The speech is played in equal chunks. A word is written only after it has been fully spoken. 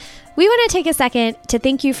We want to take a second to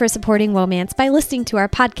thank you for supporting Womance by listening to our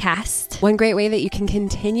podcast. One great way that you can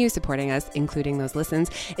continue supporting us, including those listens,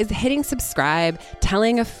 is hitting subscribe,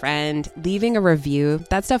 telling a friend, leaving a review.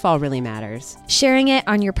 That stuff all really matters. Sharing it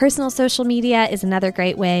on your personal social media is another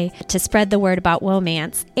great way to spread the word about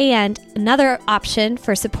Womance. And another option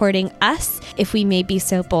for supporting us, if we may be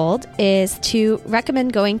so bold, is to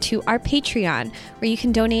recommend going to our Patreon, where you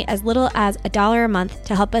can donate as little as $1 a month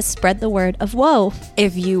to help us spread the word of woe.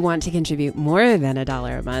 If you want to contribute more than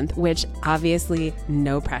 $1 a month, which obviously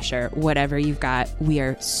no pressure, whatever you've got, we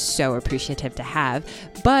are so appreciative to have.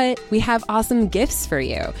 But we have awesome gifts for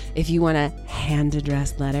you. If you want a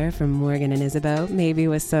hand-addressed letter from Morgan and Isabeau, maybe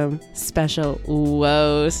with some special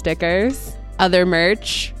whoa stickers, other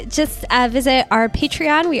merch, just visit our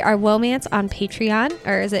Patreon. We are Womance on Patreon,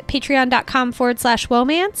 or is it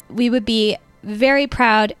patreon.com/Womance? We would be very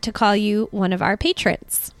proud to call you one of our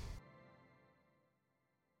patrons.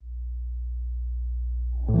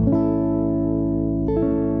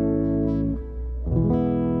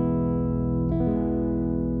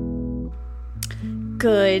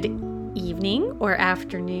 Good evening or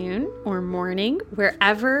afternoon or morning,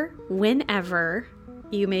 wherever, whenever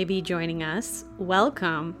you may be joining us.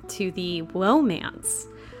 Welcome to the Womance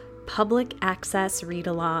public access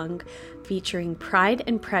read-along featuring Pride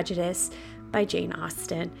and Prejudice by Jane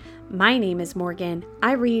Austen. My name is Morgan.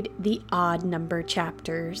 I read the odd number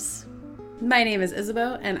chapters. My name is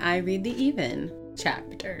Isabeau, and I read the even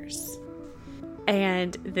chapters.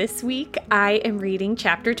 And this week, I am reading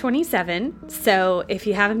chapter 27. So if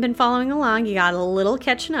you haven't been following along, you got a little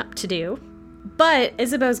catching up to do. But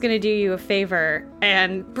Isabeau's going to do you a favor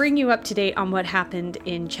and bring you up to date on what happened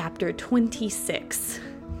in chapter 26.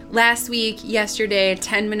 Last week, yesterday,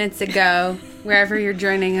 10 minutes ago, wherever you're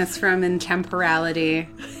joining us from in temporality,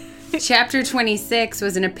 chapter 26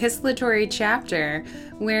 was an epistolatory chapter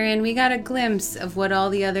wherein we got a glimpse of what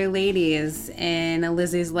all the other ladies in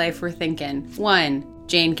Lizzie's life were thinking. 1,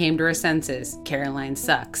 Jane came to her senses. Caroline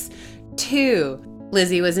sucks. 2,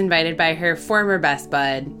 Lizzie was invited by her former best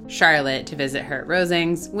bud, Charlotte, to visit her at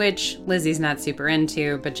Rosings, which Lizzie's not super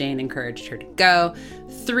into, but Jane encouraged her to go.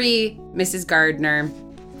 3, Mrs. Gardner,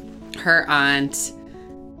 her aunt,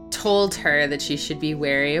 told her that she should be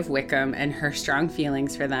wary of Wickham and her strong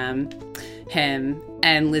feelings for him.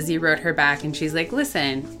 And Lizzie wrote her back and she's like,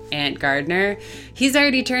 listen, Aunt Gardner, he's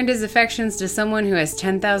already turned his affections to someone who has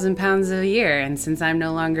 10,000 pounds a year. And since I'm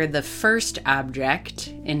no longer the first object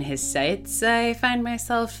in his sights, I find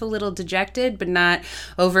myself a little dejected, but not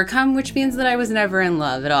overcome, which means that I was never in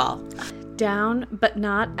love at all. Down, but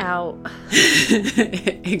not out.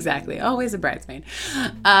 Exactly. Always a bridesmaid.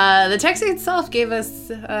 The text itself gave us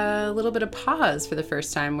a little bit of pause for the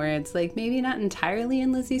first time, where it's like maybe not entirely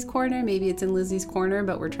in Lizzie's corner. Maybe it's in Lizzie's corner,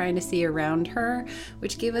 but we're trying to see around her,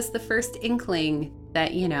 which gave us the first inkling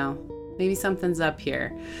that, maybe something's up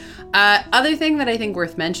here. Other thing that I think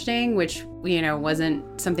worth mentioning, which,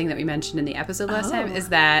 wasn't something that we mentioned in the episode last time, is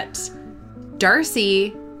that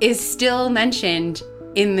Darcy is still mentioned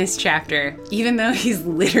in this chapter, even though he's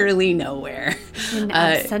literally nowhere. In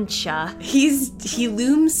absentia. He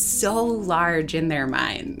looms so large in their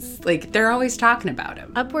minds. Like, they're always talking about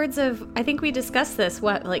him. Upwards of, I think we discussed this,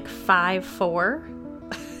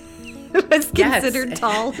 5'4"? Was considered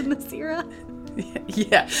tall in this era?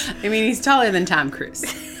 Yeah. I mean, he's taller than Tom Cruise.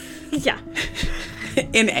 Yeah.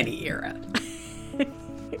 In any era.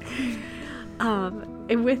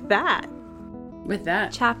 And with that.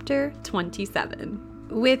 Chapter 27.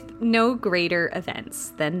 With no greater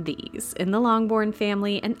events than these in the Longbourn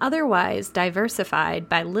family, and otherwise diversified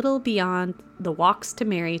by little beyond the walks to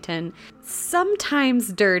Meryton,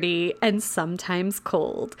 sometimes dirty and sometimes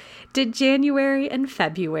cold, did January and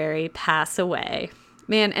February pass away.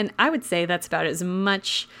 Man, and I would say that's about as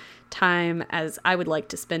much time as I would like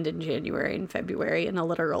to spend in January and February in a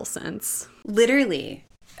literal sense. Literally.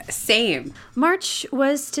 Same. March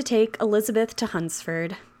was to take Elizabeth to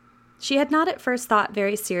Hunsford. She had not at first thought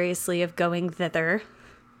very seriously of going thither.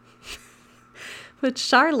 But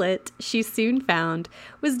Charlotte, she soon found,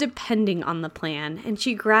 was depending on the plan, and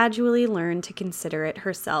she gradually learned to consider it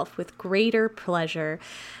herself with greater pleasure,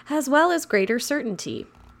 as well as greater certainty.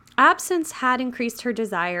 Absence had increased her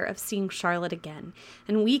desire of seeing Charlotte again,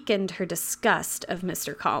 and weakened her disgust of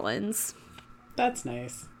Mr. Collins. That's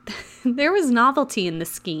nice. There was novelty in the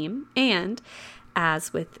scheme, and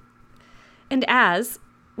as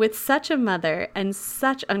with such a mother and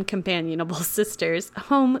such uncompanionable sisters,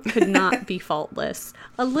 home could not be faultless.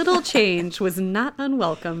 A little change was not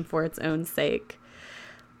unwelcome for its own sake.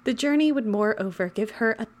 The journey would moreover give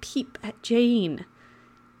her a peep at Jane.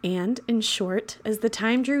 And, in short, as the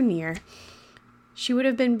time drew near, She would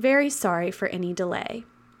have been very sorry for any delay.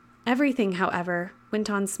 Everything, however, went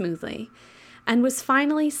on smoothly, and was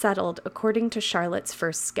finally settled according to Charlotte's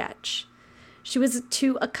first sketch. She was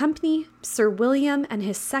to accompany Sir William and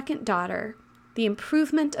his second daughter. The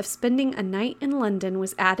improvement of spending a night in London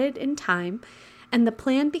was added in time, and the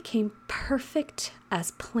plan became perfect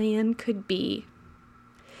as plan could be.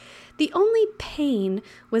 The only pain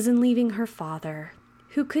was in leaving her father,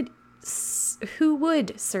 who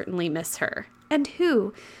would certainly miss her, and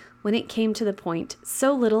who, when it came to the point,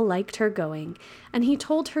 so little liked her going, and he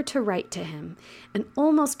told her to write to him, and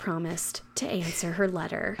almost promised to answer her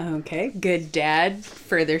letter. Okay, good dad,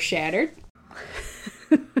 further shattered.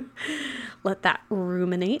 Let that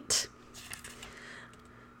ruminate.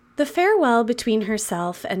 The farewell between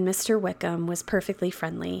herself and Mr. Wickham was perfectly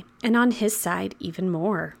friendly, and on his side even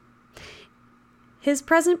more. His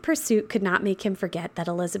present pursuit could not make him forget that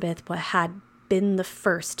Elizabeth had been the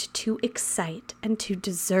first to excite and to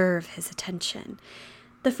deserve his attention,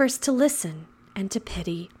 the first to listen and to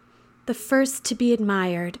pity, the first to be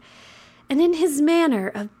admired, and in his manner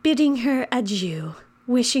of bidding her adieu,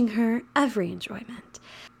 wishing her every enjoyment,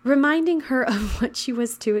 reminding her of what she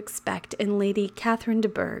was to expect in Lady Catherine de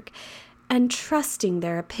Bourgh, and trusting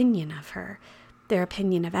their opinion of her, their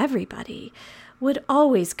opinion of everybody, would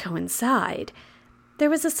always coincide. There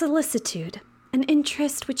was a solicitude, an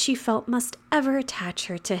interest which she felt must ever attach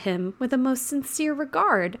her to him with a most sincere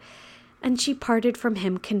regard, and she parted from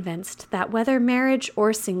him convinced that whether marriage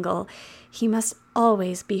or single, he must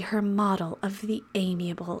always be her model of the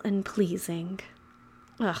amiable and pleasing.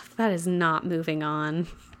 Ugh, that is not moving on.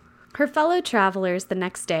 Her fellow travelers the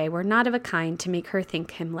next day were not of a kind to make her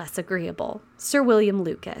think him less agreeable. Sir William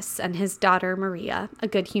Lucas and his daughter Maria, a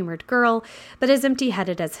good-humored girl, but as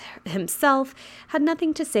empty-headed as himself, had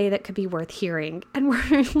nothing to say that could be worth hearing, and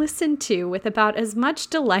were listened to with about as much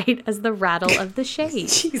delight as the rattle of the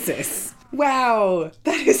shades. Jesus. Wow.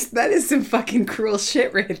 That is some fucking cruel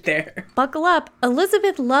shit right there. Buckle up.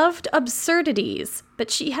 Elizabeth loved absurdities, but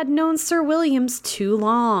she had known Sir William's too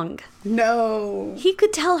long. No. He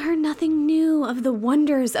could tell her nothing new of the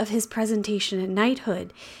wonders of his presentation at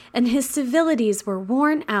knighthood, and his civilities were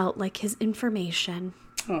worn out like his information.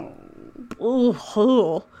 Oh.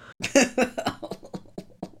 Oh.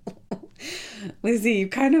 Lizzie, you're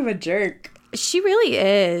kind of a jerk. She really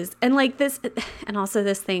is. And like this, and also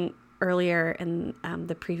this thing earlier in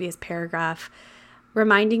the previous paragraph,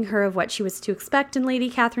 reminding her of what she was to expect in Lady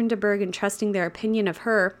Catherine de Bourgh and trusting their opinion of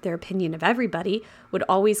her, their opinion of everybody, would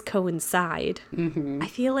always coincide. Mm-hmm. I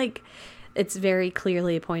feel like it's very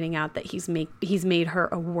clearly pointing out that he's made her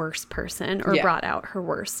a worse person, or brought out her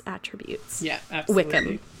worse attributes. Yeah, absolutely.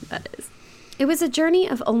 Wickham, that is. It was a journey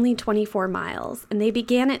of only 24 miles, and they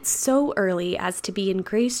began it so early as to be in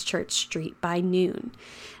Gracechurch Street by noon.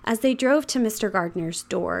 As they drove to Mr. Gardner's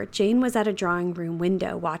door, Jane was at a drawing-room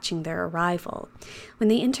window watching their arrival. When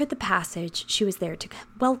they entered the passage, she was there to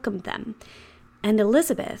welcome them, and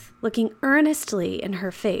Elizabeth, looking earnestly in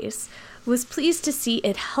her face, was pleased to see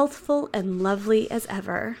it healthful and lovely as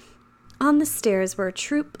ever. On the stairs were a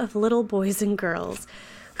troop of little boys and girls,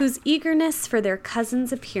 whose eagerness for their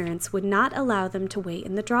cousin's appearance would not allow them to wait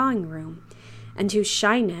in the drawing-room, and whose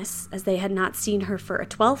shyness, as they had not seen her for a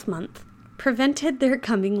 12-month, prevented their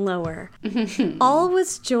coming lower. All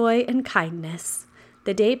was joy and kindness.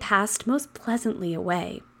 The day passed most pleasantly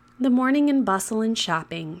away, the morning in bustle and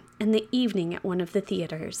shopping, and the evening at one of the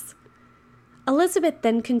theaters. Elizabeth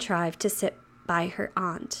then contrived to sit by her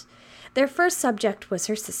aunt. Their first subject was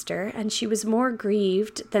her sister, and she was more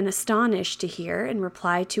grieved than astonished to hear, in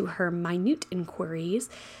reply to her minute inquiries,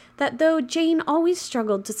 that though Jane always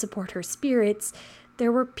struggled to support her spirits,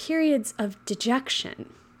 there were periods of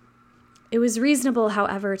dejection. It was reasonable,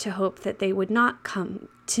 however, to hope that they would not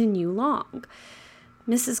continue long.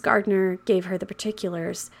 Mrs. Gardner gave her the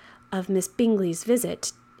particulars of Miss Bingley's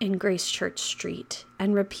visit in Gracechurch Street,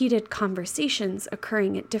 and repeated conversations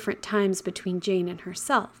occurring at different times between Jane and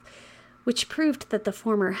herself, which proved that the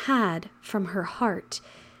former had, from her heart,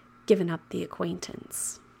 given up the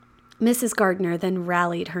acquaintance. Mrs. Gardner then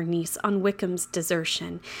rallied her niece on Wickham's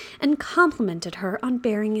desertion, and complimented her on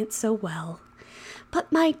bearing it so well.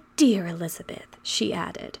 "But, my dear Elizabeth," she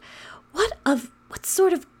added, what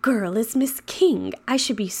sort of girl is Miss King? I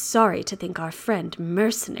should be sorry to think our friend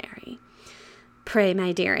mercenary." "Pray,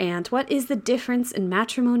 my dear aunt, what is the difference in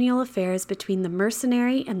matrimonial affairs between the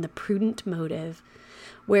mercenary and the prudent motive?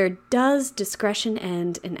 Where does discretion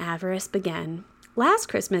end and avarice begin? Last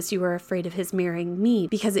Christmas you were afraid of his marrying me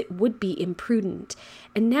because it would be imprudent,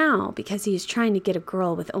 and now, because he is trying to get a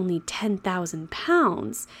girl with only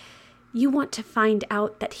 £10,000, you want to find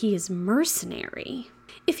out that he is mercenary.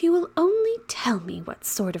 If you will only tell me what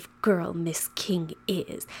sort of girl Miss King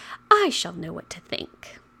is, I shall know what to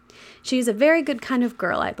think. She is a very good kind of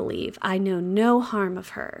girl, I believe. I know no harm of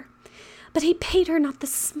her. But he paid her not the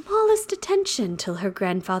smallest attention till her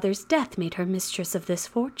grandfather's death made her mistress of this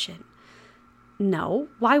fortune. No,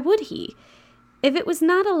 why would he? If it was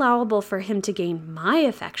not allowable for him to gain my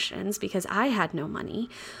affections because I had no money,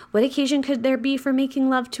 what occasion could there be for making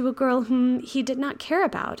love to a girl whom he did not care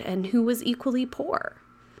about and who was equally poor?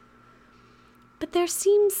 But there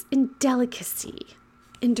seems indelicacy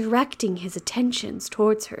in directing his attentions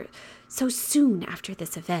towards her so soon after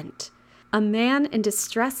this event. A man in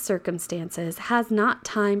distressed circumstances has not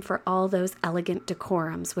time for all those elegant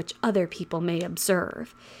decorums which other people may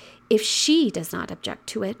observe. If she does not object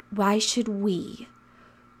to it, why should we?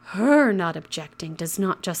 Her not objecting does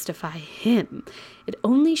not justify him. It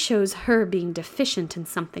only shows her being deficient in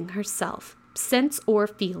something herself, sense or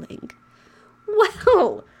feeling.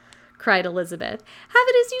 Well, cried Elizabeth, have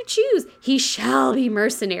it as you choose. He shall be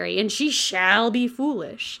mercenary, and she shall be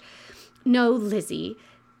foolish. No, Lizzie,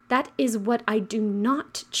 that is what I do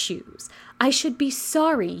not choose. I should be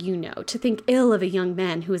sorry, you know, to think ill of a young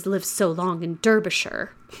man who has lived so long in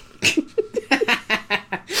Derbyshire.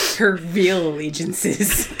 Her real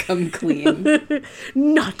allegiances come clean.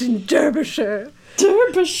 Not in Derbyshire.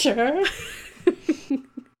 Derbyshire?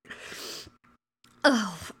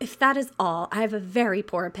 Oh, if that is all, I have a very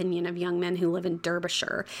poor opinion of young men who live in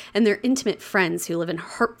Derbyshire, and their intimate friends who live in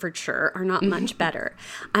Hertfordshire are not much better.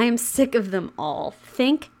 I am sick of them all.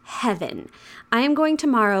 Thank heaven. I am going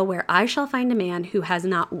tomorrow where I shall find a man who has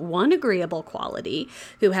not one agreeable quality,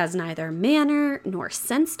 who has neither manner nor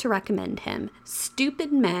sense to recommend him.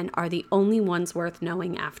 Stupid men are the only ones worth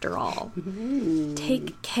knowing after all.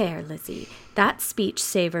 Take care, Lizzie. That speech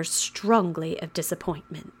savors strongly of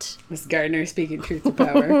disappointment. Miss Gardner speaking truth to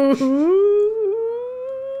power.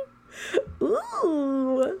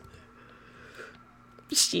 Ooh.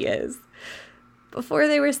 She is. Before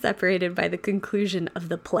they were separated by the conclusion of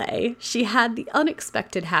the play, she had the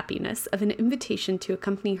unexpected happiness of an invitation to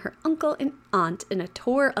accompany her uncle and aunt in a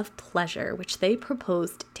tour of pleasure which they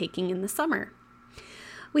proposed taking in the summer.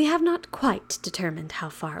 We have not quite determined how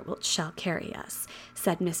far it shall carry us,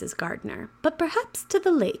 said Mrs. Gardner, but perhaps to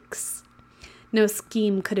the lakes. No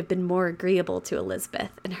scheme could have been more agreeable to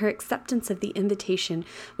Elizabeth, and her acceptance of the invitation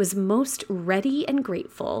was most ready and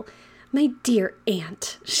grateful. My dear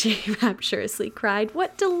aunt, she rapturously cried,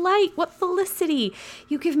 what delight, what felicity!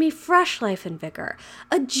 You give me fresh life and vigor.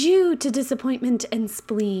 Adieu to disappointment and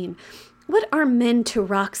spleen. What are men to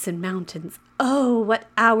rocks and mountains? Oh, what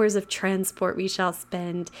hours of transport we shall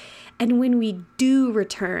spend. And when we do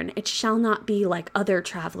return, it shall not be like other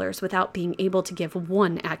travelers without being able to give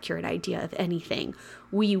one accurate idea of anything.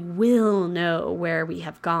 We will know where we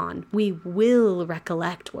have gone. We will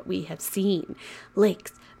recollect what we have seen.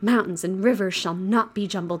 Lakes, mountains, and rivers shall not be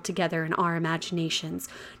jumbled together in our imaginations,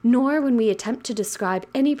 nor when we attempt to describe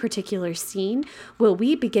any particular scene will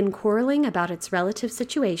we begin quarreling about its relative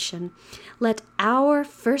situation. Let our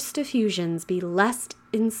first effusions be less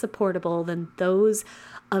insupportable than those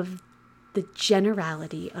of the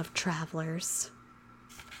generality of travelers.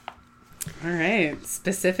 All right.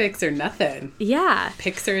 Specifics or nothing. Yeah.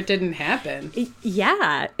 Picks or it didn't happen.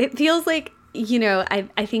 Yeah. It feels like, you know,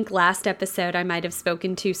 I think last episode I might have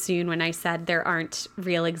spoken too soon when I said there aren't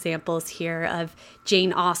real examples here of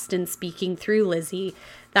Jane Austen speaking through Lizzie.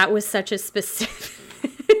 That was such a specific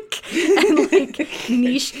and like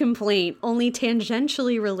niche complaint, only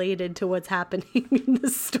tangentially related to what's happening in the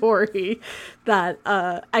story, that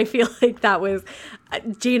I feel like that was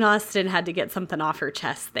Jane Austen had to get something off her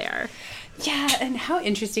chest there. Yeah, and how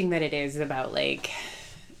interesting that it is about like,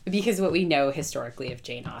 because what we know historically of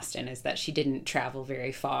Jane Austen is that she didn't travel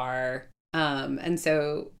very far. And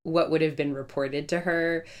so what would have been reported to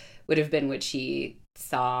her would have been what she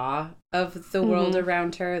saw of the world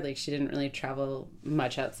around her. Like, she didn't really travel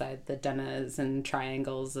much outside the dunas and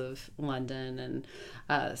triangles of London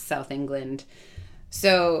and South England.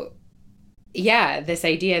 So yeah, this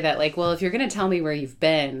idea that like, well, if you're going to tell me where you've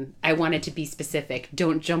been, I want it to be specific.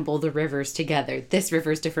 Don't jumble the rivers together. This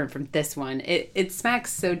river is different from this one. It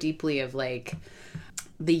smacks so deeply of like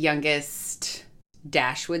the youngest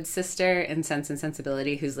Dashwood sister in Sense and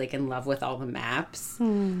Sensibility, who's like in love with all the maps.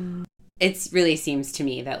 It really seems to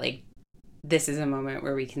me that like this is a moment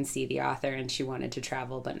where we can see the author and she wanted to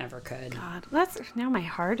travel but never could. God, now my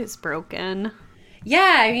heart is broken.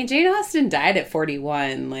 Yeah, I mean, Jane Austen died at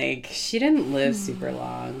 41. Like, she didn't live super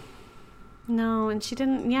long. No, and she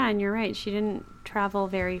didn't, yeah, and you're right. She didn't travel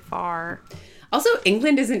very far. Also,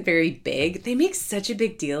 England isn't very big. They make such a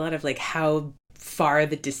big deal out of, like, how far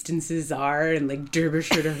the distances are and like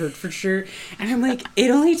Derbyshire to Hertfordshire. And I'm like,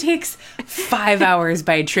 it only takes 5 hours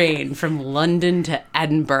by train from London to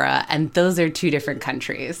Edinburgh. And those are 2 different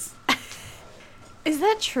countries. Is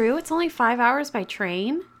that true? It's only 5 hours by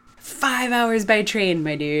train? 5 hours by train,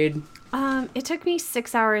 my dude. It took me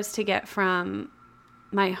 6 hours to get from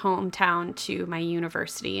my hometown to my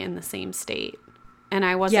university in the same state. And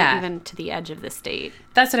I wasn't even to the edge of the state.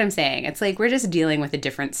 That's what I'm saying. It's like we're just dealing with a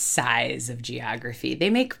different size of geography. They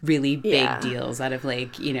make really big deals out of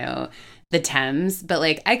like, you know, the Thames. But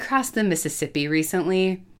like I crossed the Mississippi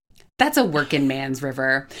recently. That's a working man's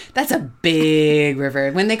river. That's a big river.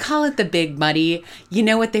 When they call it the Big Muddy, you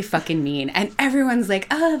know what they fucking mean. And everyone's like,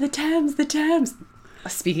 oh, the Thames, the Thames.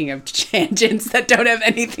 Speaking of tangents that don't have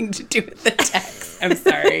anything to do with the text, I'm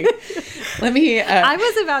sorry. Let me... I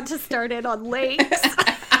was about to start it on lakes.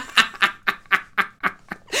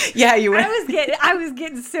 Yeah, you were. I was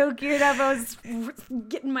getting so geared up. I was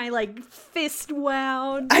getting my like fist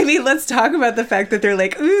wound. I mean, let's talk about the fact that they're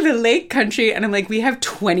like, ooh, the lake country. And I'm like, we have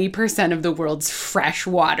 20% of the world's fresh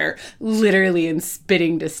water literally in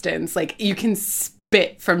spitting distance. Like you can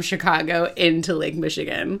spit from Chicago into Lake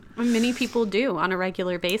Michigan. Many people do on a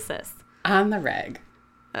regular basis. On the reg.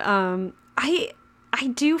 I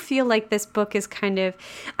do feel like this book is kind of,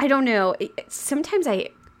 I don't know, sometimes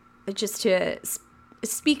just to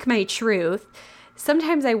speak my truth,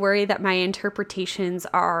 sometimes I worry that my interpretations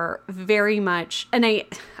are very much, and I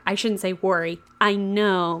shouldn't say worry, I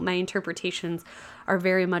know my interpretations are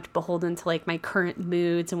very much beholden to like my current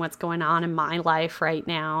moods and what's going on in my life right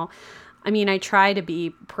now. I mean, I try to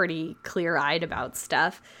be pretty clear-eyed about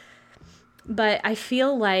stuff, but I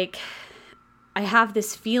feel like I have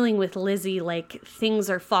this feeling with Lizzie, like things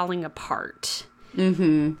are falling apart.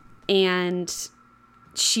 Mm-hmm. And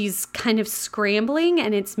she's kind of scrambling,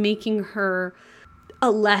 and it's making her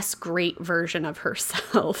a less great version of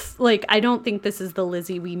herself. Like, I don't think this is the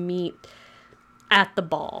Lizzie we meet at the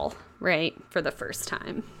ball, right? For the first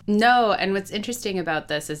time. No, and what's interesting about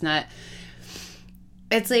this is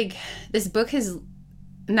it's like this book has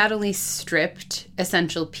not only stripped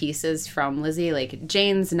essential pieces from Lizzie, like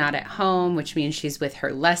Jane's not at home, which means she's with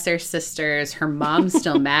her lesser sisters. Her mom's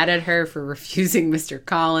still mad at her for refusing Mr.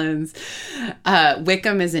 Collins.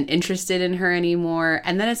 Wickham isn't interested in her anymore.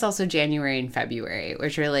 And then it's also January and February,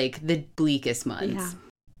 which are like the bleakest months. Yeah.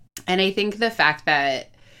 And I think the fact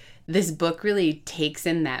that this book really takes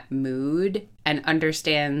in that mood and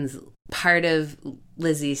understands part of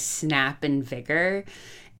Lizzie's snap and vigor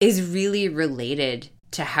is really related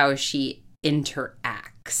to how she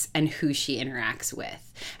interacts and who she interacts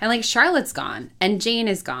with. And like Charlotte's gone and Jane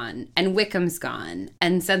is gone and Wickham's gone.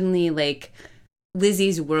 And suddenly like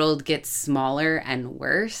Lizzie's world gets smaller and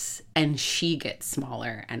worse, and she gets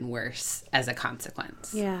smaller and worse as a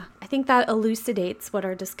consequence. Yeah. I think that elucidates what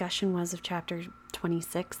our discussion was of chapter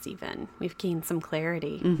 26 even. We've gained some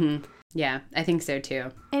clarity. Mm-hmm. Yeah, I think so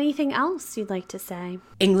too. Anything else you'd like to say?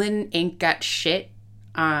 England ain't got shit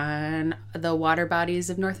on the water bodies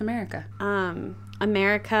of North America.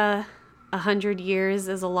 America, 100 years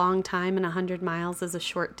is a long time and 100 miles is a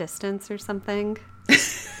short distance or something.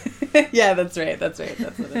 Yeah, that's right. That's what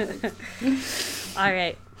it is. All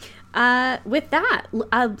right. With that,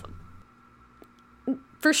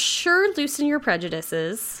 for sure, loosen your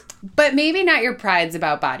prejudices. But maybe not your prides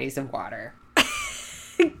about bodies of water.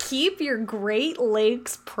 Keep your Great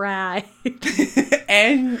Lakes pride.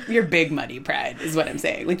 And your big muddy pride is what I'm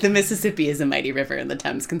saying. Like the Mississippi is a mighty river and the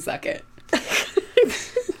Thames can suck it.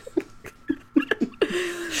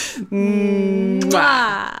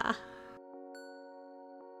 Mwah.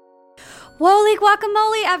 Holy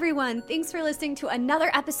guacamole, everyone! Thanks for listening to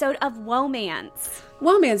another episode of Womance.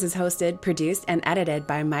 Womance is hosted, produced, and edited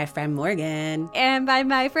by my friend Morgan. And by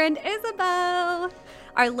my friend Isabel.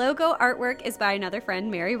 Our logo artwork is by another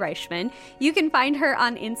friend, Mary Reichman. You can find her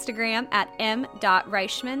on Instagram at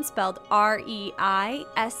m.reichman, spelled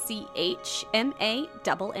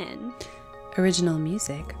REISCHMANN. Original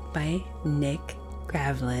music by Nick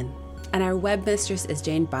Gravlin. And our webmistress is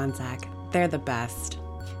Jane Bonsack. They're the best.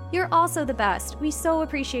 You're also the best. We so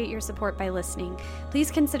appreciate your support by listening.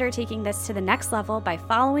 Please consider taking this to the next level by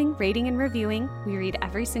following, rating, and reviewing. We read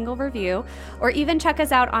every single review. Or even check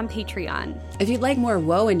us out on Patreon. If you'd like more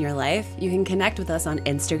woe in your life, you can connect with us on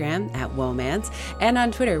Instagram at Womance and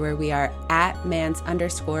on Twitter where we are at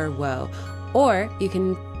 @mance_woe. Or you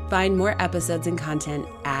can find more episodes and content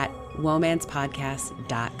at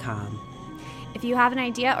womancepodcast.com. If you have an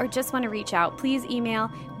idea or just want to reach out, please email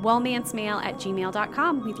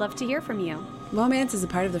womancemail@gmail.com. We'd love to hear from you. Womance is a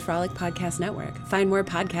part of the Frolic Podcast Network. Find more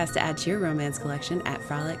podcasts to add to your romance collection at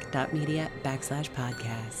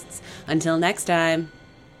frolic.media/podcasts. Until next time.